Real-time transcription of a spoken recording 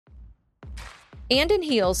And in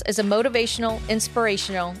Heels is a motivational,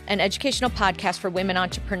 inspirational, and educational podcast for women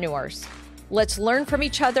entrepreneurs. Let's learn from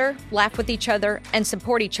each other, laugh with each other, and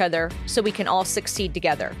support each other so we can all succeed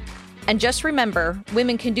together. And just remember,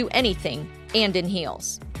 women can do anything, and in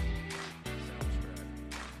heels.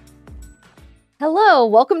 Hello,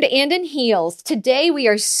 welcome to And in Heels. Today we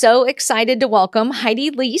are so excited to welcome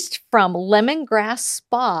Heidi Leist from Lemongrass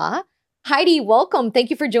Spa. Heidi, welcome. Thank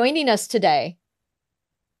you for joining us today.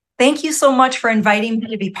 Thank you so much for inviting me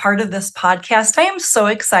to be part of this podcast. I am so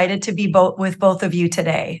excited to be with both of you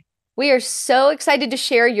today. We are so excited to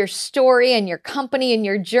share your story and your company and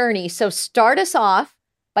your journey. So start us off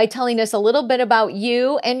by telling us a little bit about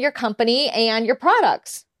you and your company and your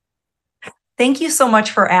products. Thank you so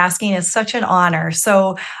much for asking. It's such an honor.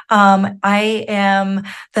 So I am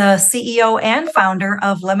the CEO and founder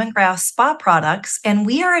of Lemongrass Spa Products, and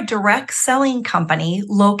we are a direct selling company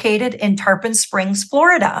located in Tarpon Springs,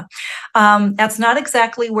 Florida. That's not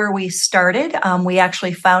exactly where we started. We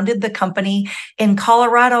actually founded the company in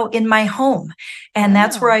Colorado in my home. And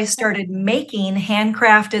that's where I started making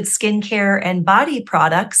handcrafted skincare and body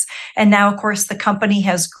products. And now, of course, the company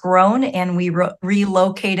has grown and we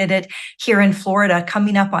relocated it here in Florida,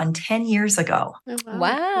 coming up on 10 years ago.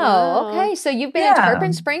 Wow. Okay. So you've been in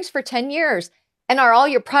Tarpon Springs for 10 years. And are all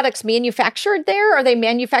your products manufactured there? Are they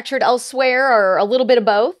manufactured elsewhere or a little bit of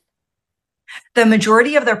both? The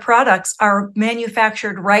majority of their products are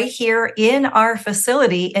manufactured right here in our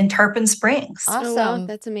facility in Tarpon Springs. Awesome. Oh, wow.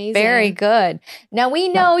 That's amazing. Very good. Now, we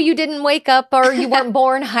know you didn't wake up or you weren't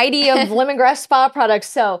born Heidi of Lemongrass Spa Products.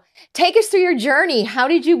 So take us through your journey. How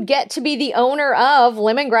did you get to be the owner of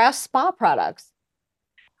Lemongrass Spa Products?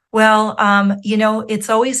 Well, it's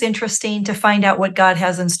always interesting to find out what God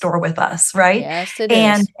has in store with us, right? Yes, it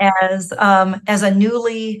is. And as a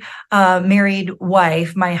newly married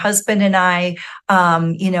wife, my husband and I,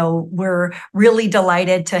 we're really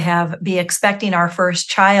delighted to be expecting our first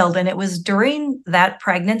child. And it was during that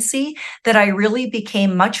pregnancy that I really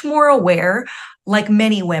became much more aware, like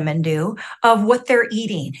many women do, of what they're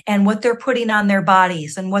eating and what they're putting on their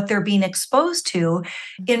bodies and what they're being exposed to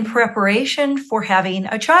in preparation for having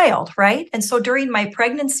a child, right? And so during my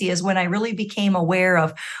pregnancy is when I really became aware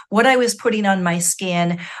of what I was putting on my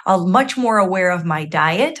skin, much more aware of my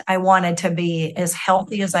diet. I wanted to be as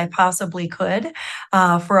healthy as I possibly could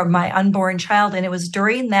for my unborn child. And it was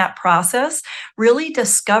during that process, really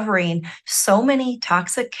discovering so many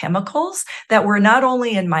toxic chemicals that were not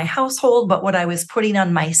only in my household, but what I was putting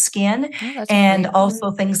on my skin and also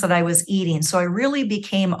things that I was eating. So I really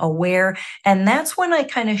became aware. And that's when I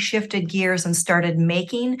kind of shifted gears and started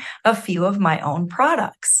making a few of my own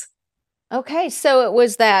products. Okay. So it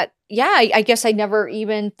was that, I guess I never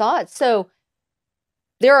even thought. So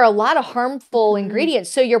there are a lot of harmful ingredients.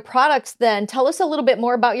 So your products then, tell us a little bit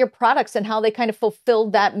more about your products and how they kind of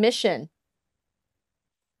fulfilled that mission.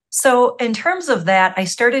 So in terms of that, I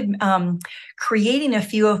started creating a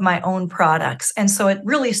few of my own products. And so it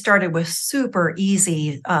really started with super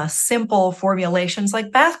easy, simple formulations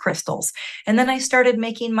like bath crystals. And then I started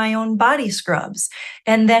making my own body scrubs.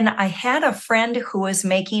 And then I had a friend who was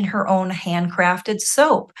making her own handcrafted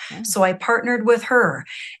soap. So I partnered with her.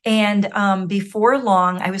 And before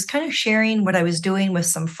long, I was kind of sharing what I was doing with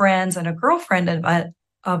some friends, and a girlfriend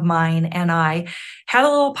of mine and I had a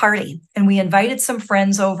little party, and we invited some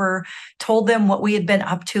friends over, told them what we had been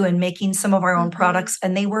up to and making some of our own products.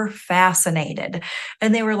 And they were fascinated.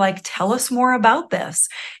 And they were like, tell us more about this.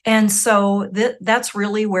 And so that's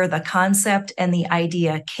really where the concept and the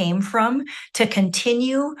idea came from, to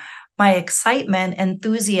continue my excitement,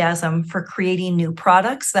 enthusiasm for creating new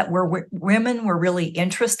products that women were really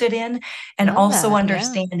interested in, and also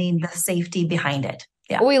understanding the safety behind it.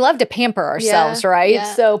 Yeah. We love to pamper ourselves, right?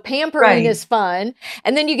 Yeah. So pampering is fun.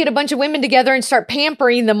 And then you get a bunch of women together and start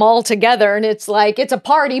pampering them all together. And it's like, it's a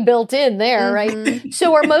party built in there, right?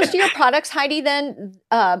 So are most of your products, Heidi, then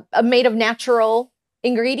made of natural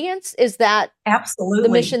ingredients? Is that absolutely the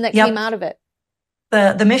mission that came out of it?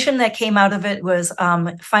 The mission that came out of it was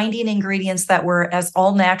finding ingredients that were as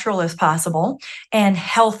all natural as possible and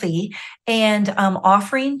healthy, and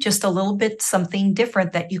offering just a little bit something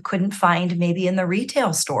different that you couldn't find maybe in the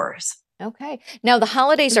retail stores. Okay. Now the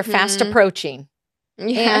holidays are fast approaching.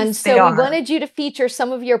 Yes, and so we wanted you to feature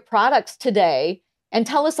some of your products today and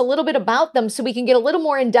tell us a little bit about them so we can get a little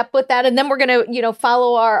more in depth with that. And then we're going to,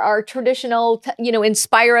 follow our traditional,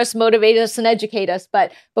 inspire us, motivate us, and educate us.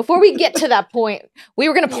 But before we get to that point, we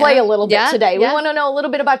were going to play a little bit today. We want to know a little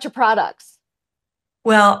bit about your products.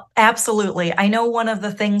 Well, absolutely. I know one of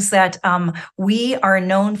the things that we are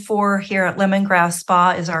known for here at Lemongrass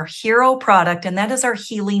Spa is our hero product, and that is our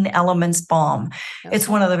Healing Elements Balm. Okay. It's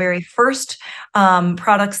one of the very first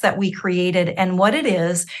products that we created. And what it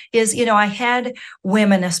is, I had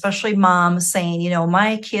women, especially moms, saying,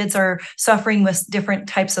 my kids are suffering with different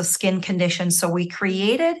types of skin conditions. So we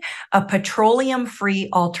created a petroleum-free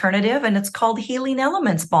alternative, and it's called Healing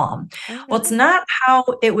Elements Balm. Okay. Well, it's not how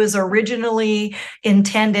it was originally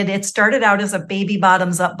intended. It started out as a baby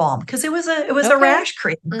bottoms up balm because it was a rash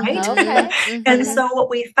cream, right? Okay. And so what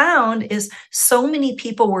we found is so many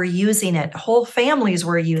people were using it, whole families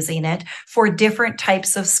were using it for different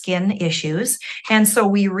types of skin issues. And so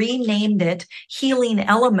we renamed it Healing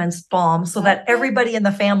Elements Balm so that everybody in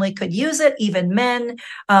the family could use it, even men,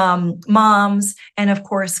 moms, and of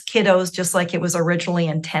course kiddos, just like it was originally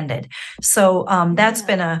intended. So that's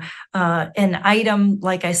been an item,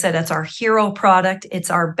 like I said, it's our hero product.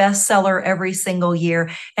 It's our bestseller every single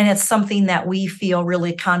year. And it's something that we feel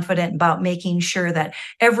really confident about making sure that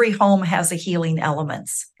every home has a Healing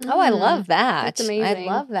Elements. Oh, I love that. That's amazing.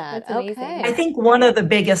 I love that. That's amazing. Okay. I think one of the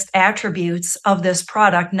biggest attributes of this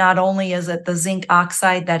product, not only is it the zinc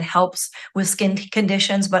oxide that helps with skin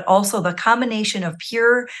conditions, but also the combination of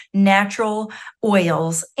pure natural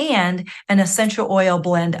oils and an essential oil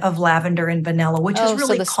blend of lavender and vanilla, which is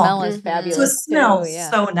really so the smell is fabulous. So it smells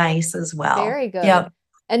so nice as well. Very good. Yep.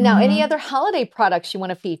 And now, any other holiday products you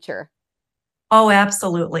want to feature? Oh,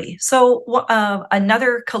 absolutely. So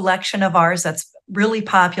another collection of ours that's really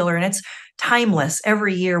popular, and it's timeless.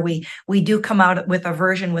 Every year we do come out with a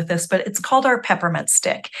version with this, but it's called our peppermint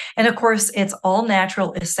stick. And of course, it's all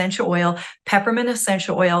natural essential oil, peppermint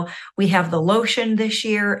essential oil. We have the lotion this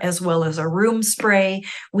year, as well as a room spray.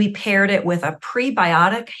 We paired it with a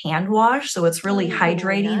prebiotic hand wash, so it's really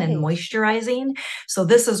hydrating and moisturizing. So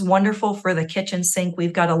this is wonderful for the kitchen sink.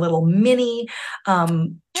 We've got a little mini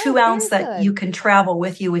 2-ounce that you can travel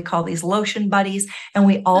with you. We call these lotion buddies. And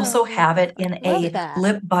we also have it in a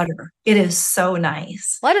lip butter. It is so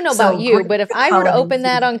nice. Well, I don't know about you, but if I were to open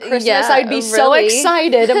that on Christmas, I'd be so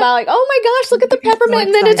excited about like, oh my gosh, look at the peppermint.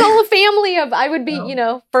 And then it's all a family of, I would be,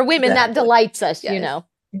 for women, that delights us, Yeah.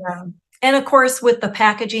 And of course, with the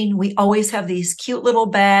packaging, we always have these cute little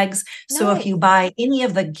bags. So if you buy any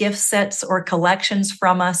of the gift sets or collections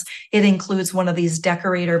from us, it includes one of these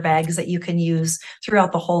decorator bags that you can use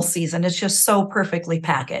throughout the whole season. It's just so perfectly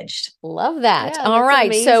packaged. Love that. All right.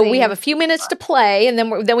 Amazing. So we have a few minutes to play, and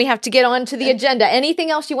then we have to get on to the agenda.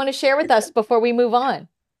 Anything else you want to share with us before we move on?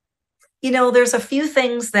 There's a few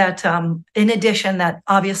things that, in addition, that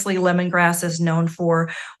obviously lemongrass is known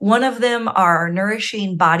for. One of them are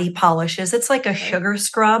nourishing body polishes. It's like a sugar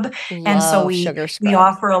scrub. And so we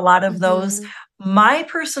offer a lot of those. My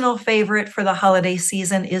personal favorite for the holiday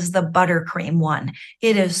season is the buttercream one.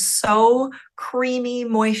 It is so creamy,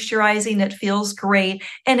 moisturizing. It feels great.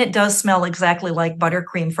 And it does smell exactly like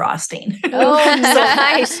buttercream frosting. Oh,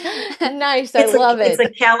 nice. Nice. I love it. It's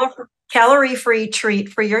a calorie-free treat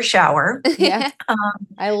for your shower. Yeah,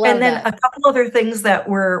 I love And then a couple other things that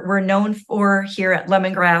we're known for here at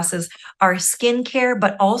Lemongrass is our skincare,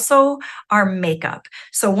 but also our makeup.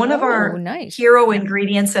 So one of our hero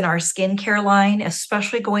ingredients in our skincare line,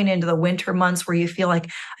 especially going into the winter months where you feel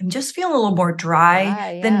like, I'm just feeling a little more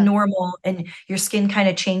dry than normal, and your skin kind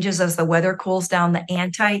of changes as the weather cools down, the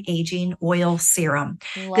anti-aging oil serum.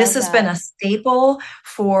 This has been a staple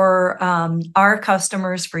for our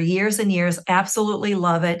customers for years and years. Absolutely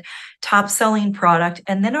love it. Top selling product.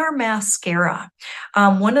 And then our mascara.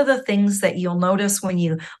 One of the things that you'll notice when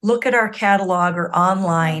you look at our catalog or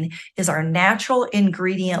online is our natural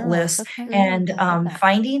ingredient list, and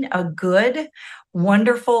finding a good,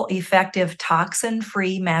 wonderful, effective,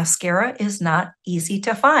 toxin-free mascara is not easy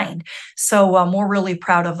to find. So we're really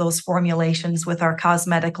proud of those formulations with our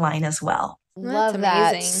cosmetic line as well. Love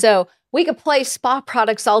that. So we could play spa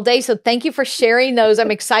products all day. So thank you for sharing those.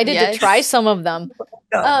 I'm excited to try some of them.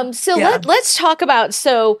 Let's talk about,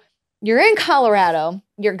 so you're in Colorado,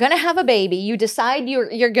 you're going to have a baby. You decide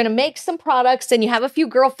you're going to make some products, and you have a few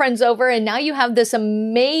girlfriends over, and now you have this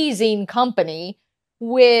amazing company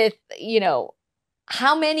with,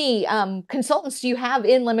 how many consultants do you have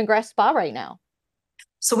in Lemongrass Spa right now?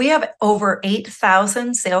 So we have over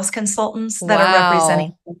 8,000 sales consultants that are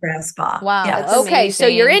representing Lemongrass Spa. Wow. Yeah, okay. So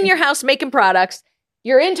you're in your house making products.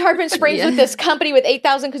 You're in Tarpon Springs with this company with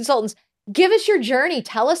 8,000 consultants. Give us your journey.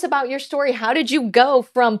 Tell us about your story. How did you go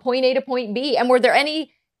from point A to point B? And were there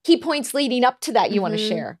any key points leading up to that you want to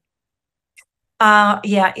share?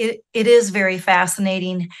 It is very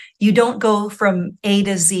fascinating. You don't go from A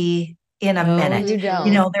to Z in a No, minute. you don't.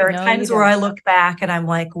 You know, there are No, times you where I don't. look back and I'm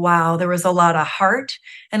like, wow, there was a lot of heart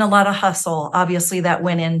and a lot of hustle, obviously, that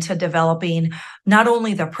went into developing not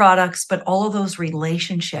only the products, but all of those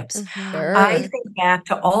relationships. I Sure. think back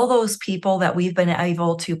to all those people that we've been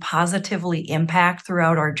able to positively impact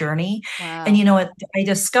throughout our journey. And, you Wow. know, I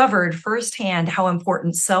discovered firsthand how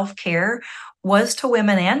important self-care was to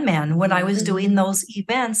women and men when I was doing those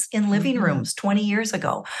events in living rooms 20 years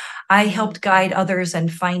ago. I helped guide others in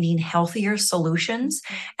finding healthier solutions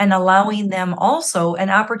and allowing them also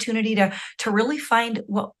an opportunity to really find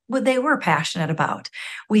what they were passionate about.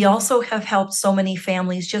 We also have helped so many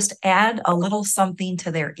families just add a little something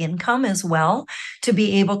to their income as well to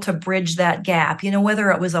be able to bridge that gap. You know,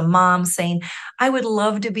 whether it was a mom saying, I would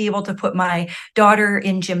love to be able to put my daughter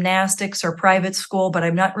in gymnastics or private school, but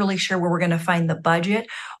I'm not really sure where we're going to find the budget,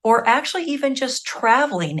 or actually even just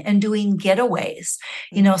traveling and doing getaways.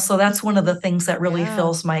 You know, so that's one of the things that really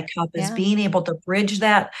fills my cup is being able to bridge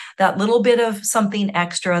that little bit of something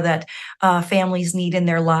extra that families need in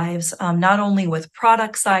their lives, not only with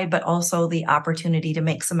product side, but also the opportunity to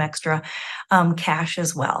make some extra cash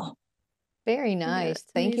as well. Very nice.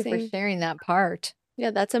 Thank you for sharing that part.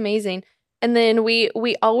 Yeah, that's amazing. And then we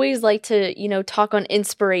always like to, you know, talk on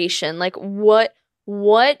inspiration. Like what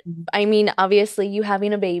I mean, obviously you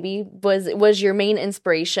having a baby was your main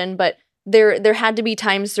inspiration, but there had to be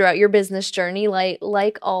times throughout your business journey,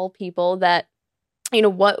 like all people, that, you know,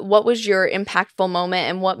 what was your impactful moment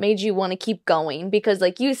and what made you want to keep going? Because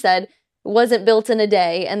like you said, it wasn't built in a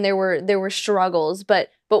day and there were struggles, but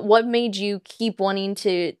what made you keep wanting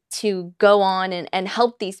to go on and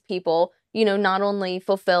help these people, you know, not only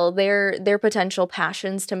fulfill their potential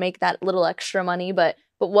passions to make that little extra money, but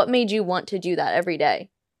what made you want to do that every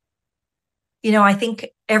day? You know, I think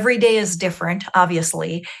every day is different,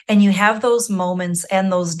 obviously, and you have those moments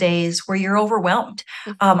and those days where you're overwhelmed.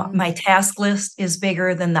 My task list is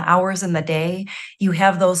bigger than the hours in the day. You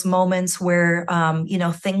have those moments where, you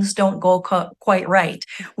know, things don't go quite right.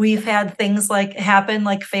 We've had things like happen,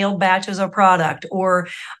 like failed batches of product, or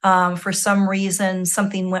for some reason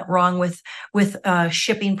something went wrong with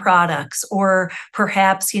shipping products, or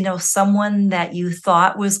perhaps, you know, someone that you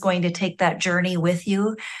thought was going to take that journey with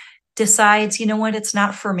you decides, you know what, it's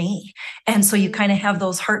not for me. And so you kind of have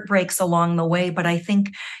those heartbreaks along the way. But I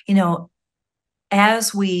think, you know,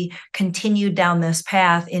 as we continued down this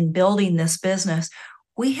path in building this business,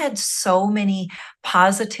 we had so many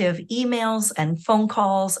positive emails and phone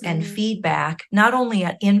calls and feedback, not only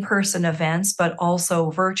at in-person events, but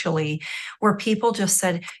also virtually, where people just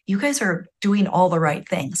said, you guys are doing all the right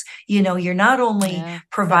things. You know, you're not only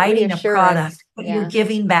providing a product, but you're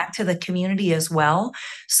giving back to the community as well.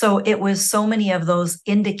 So it was so many of those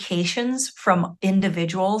indications from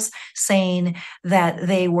individuals saying that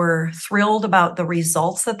they were thrilled about the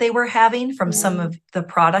results that they were having from some of the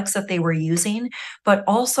products that they were using, but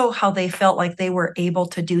also how they felt like they were able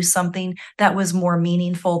to do something that was more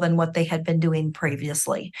meaningful than what they had been doing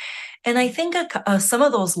previously. And I think some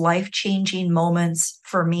of those life-changing moments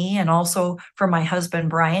for me and also for my husband,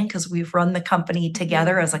 Brian, because we've run the company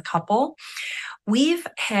together as a couple, we've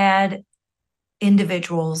had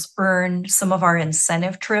individuals earn some of our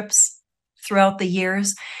incentive trips throughout the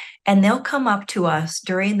years. And they'll come up to us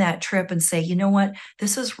during that trip and say, you know what,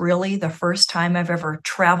 this is really the first time I've ever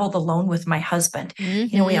traveled alone with my husband.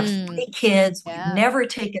 You know, we have 3 kids. We've never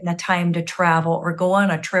taken the time to travel or go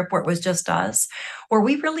on a trip where it was just us, or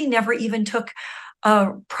we really never even took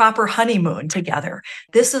a proper honeymoon together.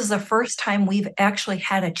 This is the first time we've actually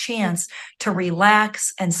had a chance to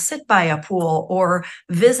relax and sit by a pool or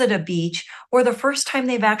visit a beach, or the first time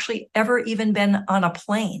they've actually ever even been on a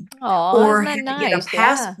plane or had to get a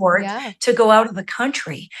passport to go out of the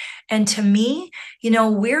country. And to me, you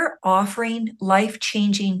know, we're offering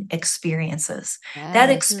life-changing experiences.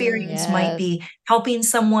 That experience might be helping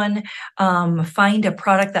someone find a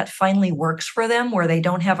product that finally works for them, where they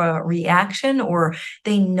don't have a reaction, or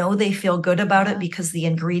they know they feel good about it because the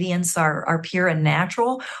ingredients are pure and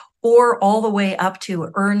natural, or all the way up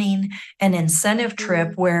to earning an incentive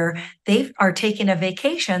trip where they are taking a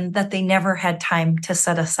vacation that they never had time to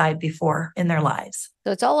set aside before in their lives.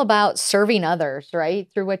 So it's all about serving others, right?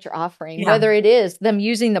 Through what you're offering, whether it is them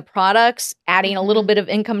using the products, adding a little bit of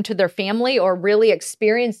income to their family, or really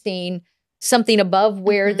experiencing something above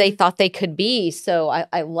where they thought they could be. So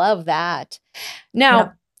I love that.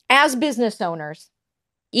 Now, as business owners,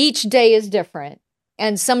 each day is different.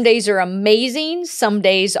 And some days are amazing, some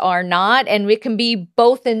days are not. And it can be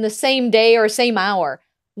both in the same day or same hour.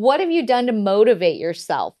 What have you done to motivate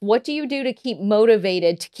yourself? What do you do to keep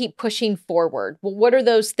motivated, to keep pushing forward? Well, what are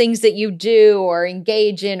those things that you do or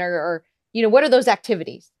engage in, or you know, what are those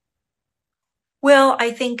activities? Well,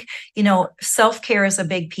 I think, self-care is a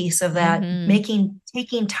big piece of that,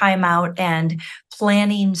 taking time out and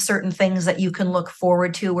planning certain things that you can look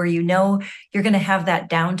forward to where you're going to have that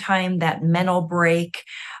downtime, that mental break,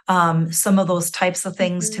 some of those types of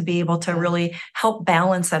things to be able to really help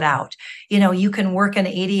balance it out. You can work an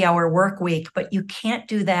 80-hour work week, but you can't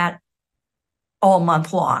do that all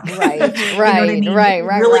month long. Right, you know what I mean?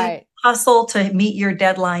 Right. Hustle to meet your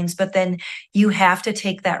deadlines, but then you have to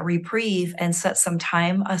take that reprieve and set some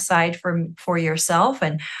time aside for yourself.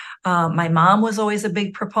 And my mom was always a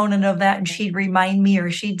big proponent of that, and she'd remind me, or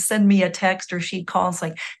she'd send me a text, or she'd call. And it's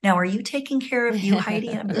like, now, are you taking care of you, Heidi?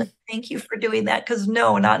 And I'd be like, thank you for doing that, because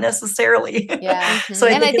no, not necessarily. Yeah. So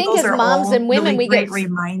I think as moms and women, really great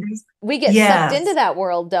reminders. We get sucked into that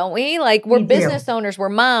world, don't we? Like, we're business owners, we're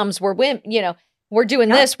moms, we're women, we're doing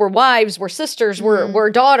this, we're wives, we're sisters, we're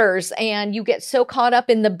daughters, and you get so caught up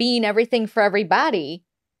in the being everything for everybody,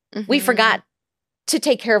 we forgot to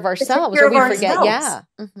take care of ourselves, forget.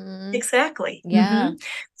 Exactly. Yeah.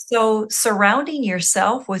 So surrounding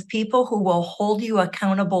yourself with people who will hold you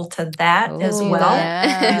accountable to that as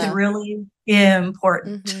well is really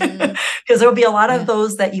important, because there'll be a lot of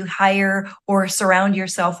those that you hire or surround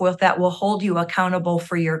yourself with that will hold you accountable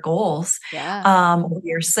for your goals, or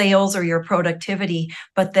your sales or your productivity,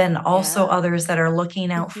 but then also others that are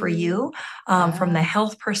looking out for you from the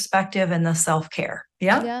health perspective and the self-care.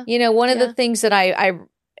 One of the things that I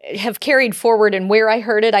have carried forward, and where I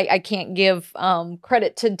heard it, I can't give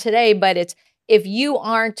credit to today, but it's, if you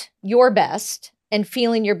aren't your best and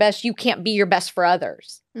feeling your best, you can't be your best for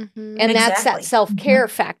others. And that's that self-care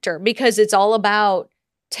factor, because it's all about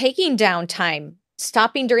taking downtime,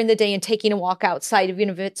 stopping during the day and taking a walk outside, even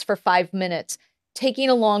if it's for 5 minutes, taking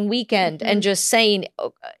a long weekend and just saying,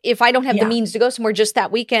 if I don't have the means to go somewhere just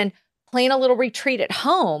that weekend, plan a little retreat at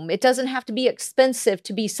home. It doesn't have to be expensive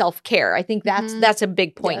to be self-care. I think that's a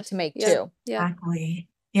big point to make too. Exactly.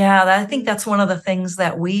 Yeah, I think that's one of the things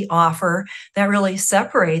that we offer that really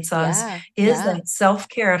separates us is that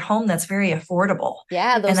self-care at home that's very affordable.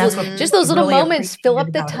 Yeah, those little really moments, fill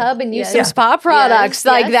up the tub and use some spa products.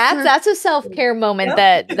 That's a self-care moment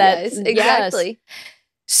that's exactly.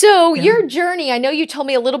 So your journey, I know you told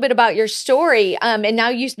me a little bit about your story, and now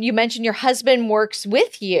you mentioned your husband works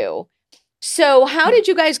with you. So how did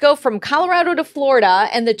you guys go from Colorado to Florida,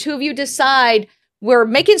 and the two of you decide we're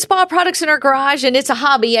making spa products in our garage and it's a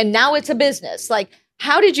hobby and now it's a business? Like,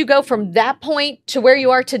 how did you go from that point to where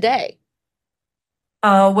you are today?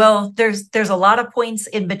 Well, there's a lot of points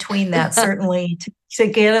in between that, certainly, to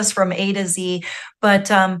get us from A to Z. But,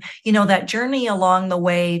 that journey along the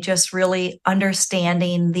way, just really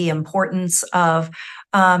understanding the importance of,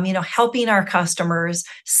 helping our customers,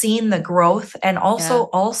 seeing the growth, and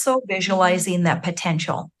also visualizing that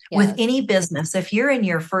potential. With any business, if you're in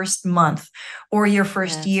your first month or your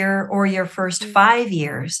first year or your first 5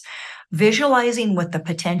 years, visualizing what the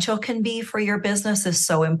potential can be for your business is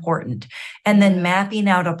so important. And then mapping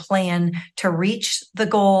out a plan to reach the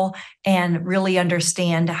goal and really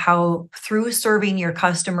understand how, through serving your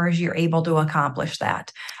customers, you're able to accomplish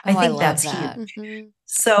that. I think that's huge.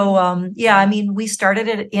 So, we started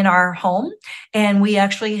it in our home, and we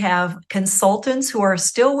actually have consultants who are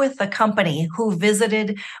still with the company who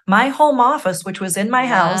visited my home office, which was in my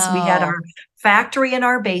house. We had our factory in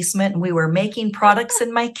our basement, and we were making products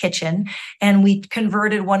in my kitchen, and we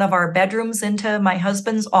converted one of our bedrooms into my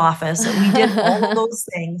husband's office, and we did all of those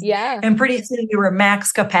things. And pretty soon we were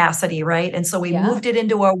max capacity, right? And so we moved it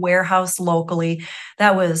into a warehouse locally.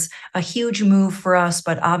 That was a huge move for us,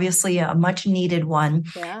 but obviously a much needed one.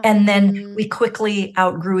 And then we quickly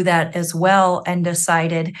outgrew that as well and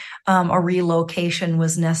decided a relocation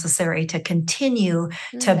was necessary to continue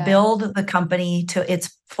to build the company to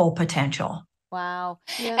its full potential. Wow.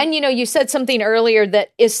 And you said something earlier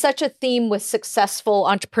that is such a theme with successful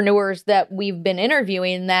entrepreneurs that we've been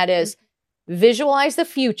interviewing, and that is visualize the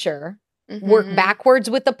future, work backwards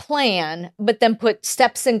with the plan, but then put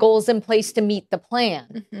steps and goals in place to meet the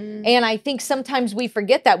plan. And I think sometimes we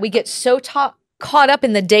forget that. We get so caught up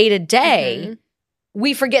in the day-to-day,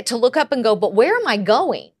 we forget to look up and go, but where am I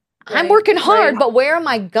going? I'm working hard, but where am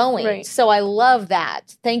I going? So I love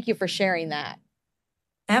that. Thank you for sharing that.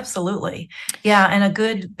 Absolutely. Yeah. And a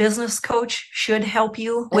good business coach should help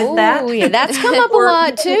you with that. Yeah, that's come up a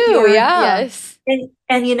lot too. Yes.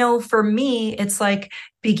 And for me, it's like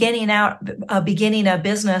beginning a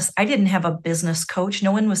business. I didn't have a business coach.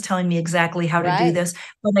 No one was telling me exactly how to do this,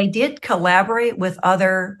 but I did collaborate with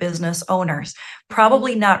other business owners.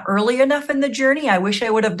 Probably not early enough in the journey. I wish I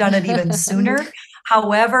would have done it even sooner.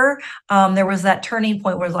 However, there was that turning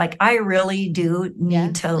point where like, I really do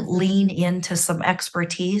need to lean into some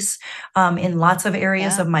expertise in lots of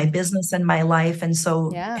areas of my business and my life. And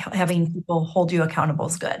so having people hold you accountable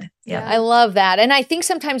is good. Yeah. I love that. And I think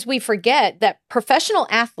sometimes we forget that professional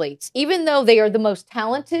athletes, even though they are the most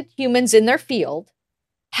talented humans in their field,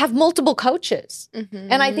 have multiple coaches.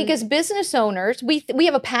 And I think as business owners, we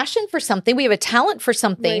have a passion for something, we have a talent for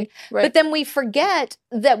something, but then we forget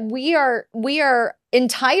that we are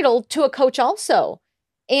entitled to a coach also.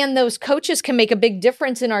 And those coaches can make a big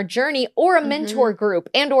difference in our journey, or a mentor group,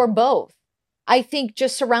 and or both. I think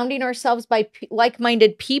just surrounding ourselves by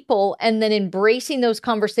like-minded people and then embracing those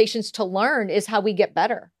conversations to learn is how we get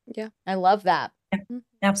better. Yeah. I love that.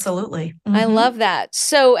 Absolutely. I love that.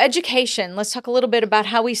 So education, let's talk a little bit about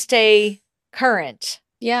how we stay current.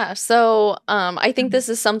 Yeah. So I think this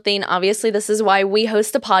is something, obviously, this is why we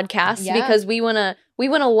host a podcast, because we want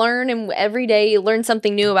to learn, and every day learn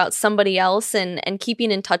something new about somebody else, and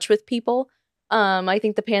keeping in touch with people. I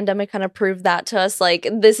think the pandemic kind of proved that to us. Like,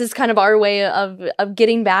 this is kind of our way of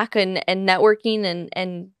getting back and networking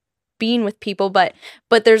and being with people. But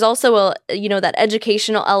there's also that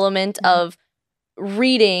educational element of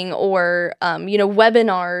reading or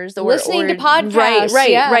webinars or listening to podcasts.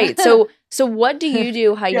 Right. So what do you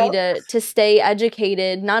do, Heidi, to stay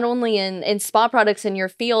educated, not only in spa products in your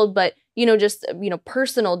field, but just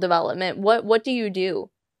personal development? What do you do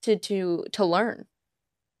to learn?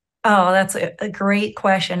 Oh, that's a great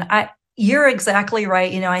question. You're exactly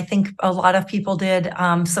right. I think a lot of people did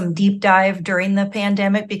some deep dive during the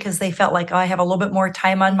pandemic because they felt like, oh, I have a little bit more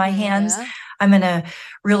time on my hands. I'm going to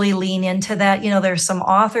really lean into that. There's some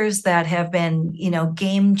authors that have been,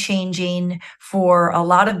 game changing for a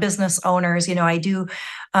lot of business owners. I do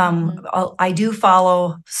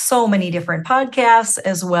follow so many different podcasts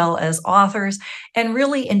as well as authors. And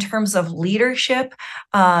really, in terms of leadership,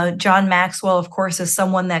 John Maxwell, of course, is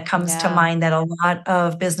someone that comes to mind that a lot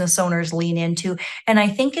of business owners lean into. And I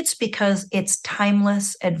think it's because it's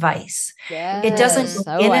timeless advice. It doesn't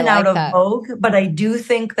go in and out of vogue, but I do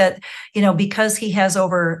think that, because he has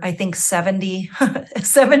over, I think, 70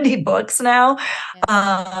 books now,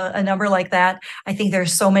 a number like that. I think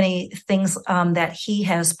there's so many things that he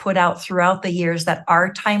has put out throughout the years that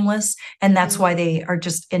are timeless, and that's why they are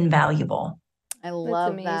just invaluable. I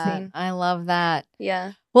love that. I love that.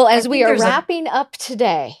 Yeah. Well, as we are wrapping up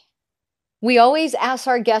today, we always ask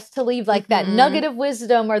our guests to leave like that nugget of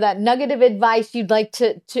wisdom or that nugget of advice you'd like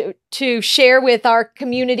to share with our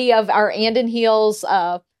community of our And in Heels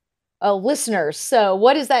listeners. So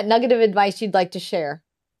what is that nugget of advice you'd like to share?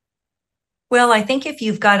 Well, I think if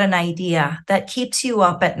you've got an idea that keeps you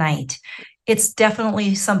up at night, it's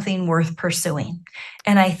definitely something worth pursuing.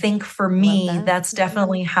 And I think for me, that's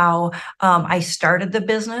definitely how I started the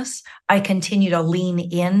business. I continue to lean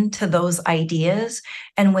into those ideas.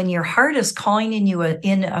 And when your heart is calling you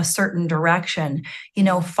in a certain direction,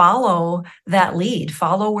 follow that lead,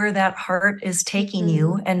 follow where that heart is taking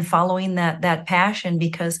you, and following that passion,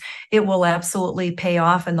 because it will absolutely pay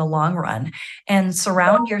off in the long run. And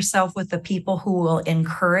surround yourself with the people who will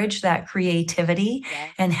encourage that creativity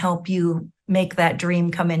and help you make that dream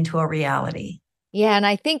come into a reality. Yeah, and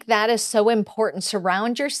I think that is so important.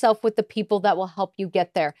 Surround yourself with the people that will help you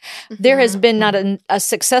get there. There has been not a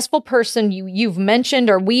successful person you've mentioned,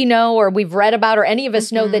 or we know, or we've read about, or any of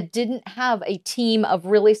us know, that didn't have a team of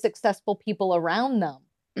really successful people around them.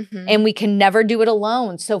 And we can never do it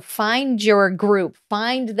alone. So find your group,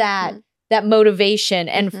 find that motivation,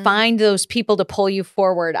 and find those people to pull you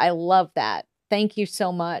forward. I love that. Thank you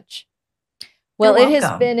so much. Well, it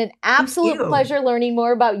has been an absolute pleasure learning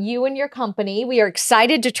more about you and your company. We are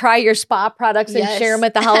excited to try your spa products and share them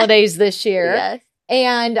at the holidays this year.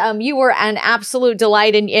 And you were an absolute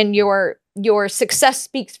delight, and your success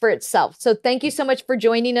speaks for itself. So thank you so much for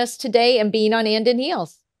joining us today and being on And in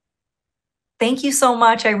Heels. Thank you so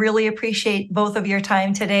much. I really appreciate both of your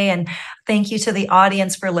time today. And thank you to the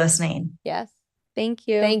audience for listening. Yes. Thank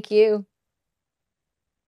you. Thank you.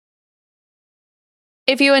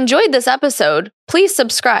 If you enjoyed this episode, please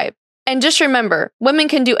subscribe. And just remember, women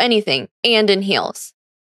can do anything and in heels.